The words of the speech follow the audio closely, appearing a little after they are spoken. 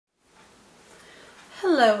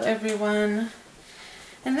Hello everyone.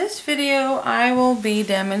 In this video I will be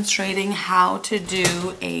demonstrating how to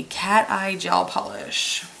do a cat eye gel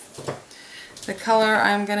polish. The color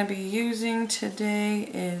I'm going to be using today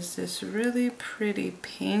is this really pretty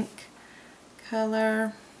pink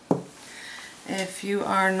color. If you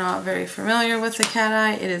are not very familiar with the cat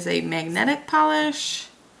eye, it is a magnetic polish.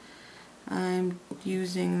 I'm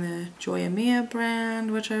using the JOYA brand,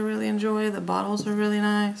 which I really enjoy. The bottles are really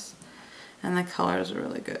nice and the colors are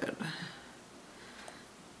really good.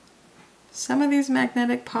 Some of these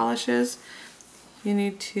magnetic polishes you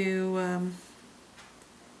need to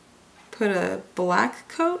put a black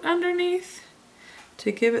coat underneath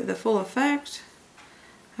to give it the full effect.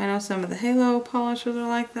 I know some of the halo polishes are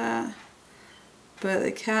like that, but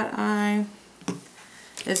the cat eye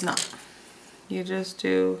is not. You just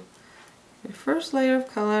do your first layer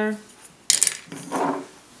of color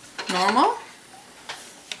normal.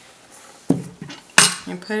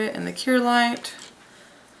 You put it in the cure light.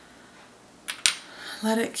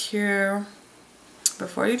 Let it cure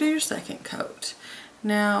before you do your second coat.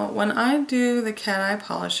 Now, when I do the cat eye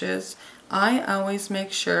polishes, I always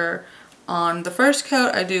make sure on the first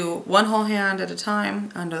coat I do one whole hand at a time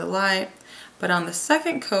under the light, but on the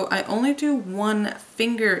second coat I only do one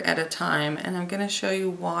finger at a time, and I'm going to show you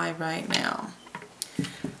why right now.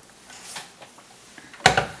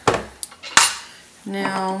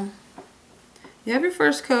 Now, you have your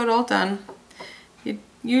first coat all done. You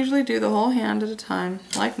usually do the whole hand at a time,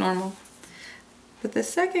 like normal. But the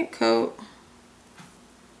second coat,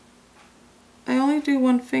 I only do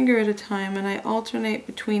one finger at a time, and I alternate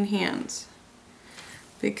between hands.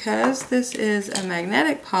 Because this is a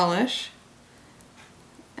magnetic polish,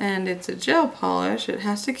 and it's a gel polish, it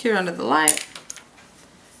has to cure under the light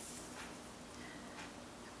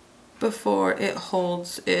before it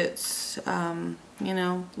holds its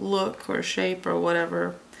look or shape or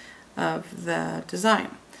whatever of the design.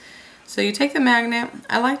 So you take the magnet.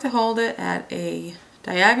 I like to hold it at a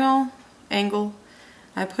diagonal angle.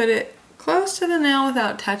 I put it close to the nail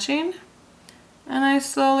without touching, and I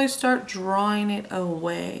slowly start drawing it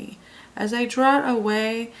away. As I draw it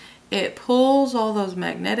away, it pulls all those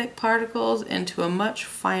magnetic particles into a much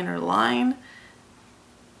finer line,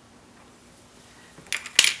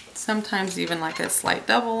 sometimes even like a slight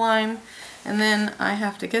double line. And then I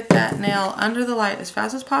have to get that nail under the light as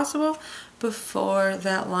fast as possible before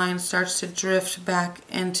that line starts to drift back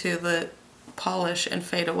into the polish and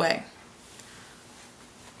fade away.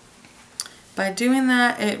 By doing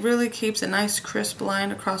that, it really keeps a nice crisp line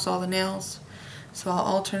across all the nails. So I'll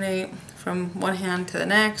alternate from one hand to the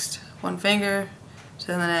next, one finger to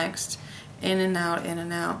the next, in and out, in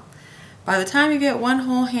and out. By the time you get one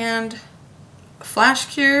whole hand flash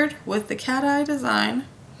cured with the cat eye design,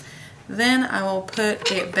 then I will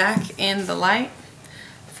put it back in the light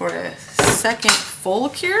for a second full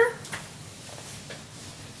cure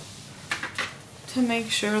to make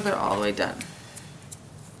sure they're all the way done.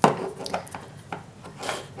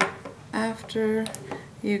 After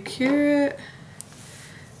you cure it,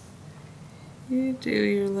 you do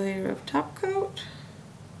your layer of top coat.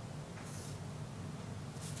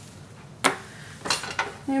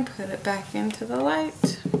 You put it back into the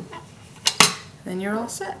light. Then you're all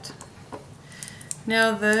set.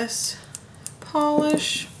 Now this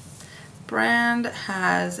polish brand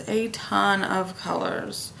has a ton of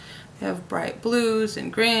colors. They have bright blues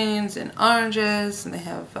and greens and oranges, and they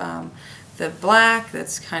have the black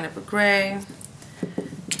that's kind of a gray.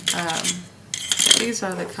 These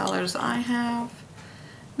are the colors I have.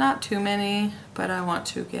 Not too many, but I want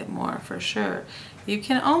to get more for sure. You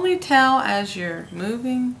can only tell as you're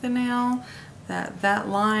moving the nail that that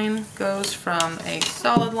line goes from a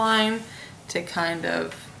solid line to kind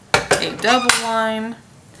of a double line.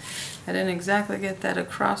 I didn't exactly get that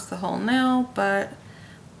across the whole nail, but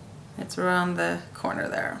it's around the corner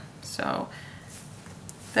there. So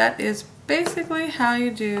that is basically how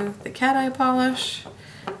you do the cat eye polish.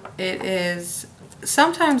 It is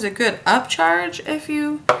sometimes a good upcharge if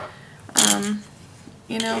you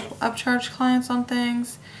upcharge clients on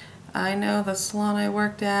things. I know the salon I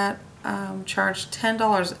worked at charged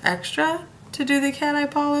 $10 extra to do the cat eye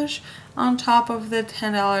polish on top of the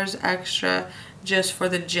 $10 extra just for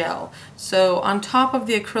the gel. So on top of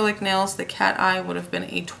the acrylic nails, the cat eye would have been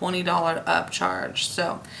a $20 upcharge.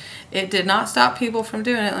 So it did not stop people from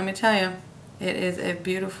doing it, let me tell you. It is a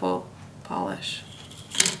beautiful polish.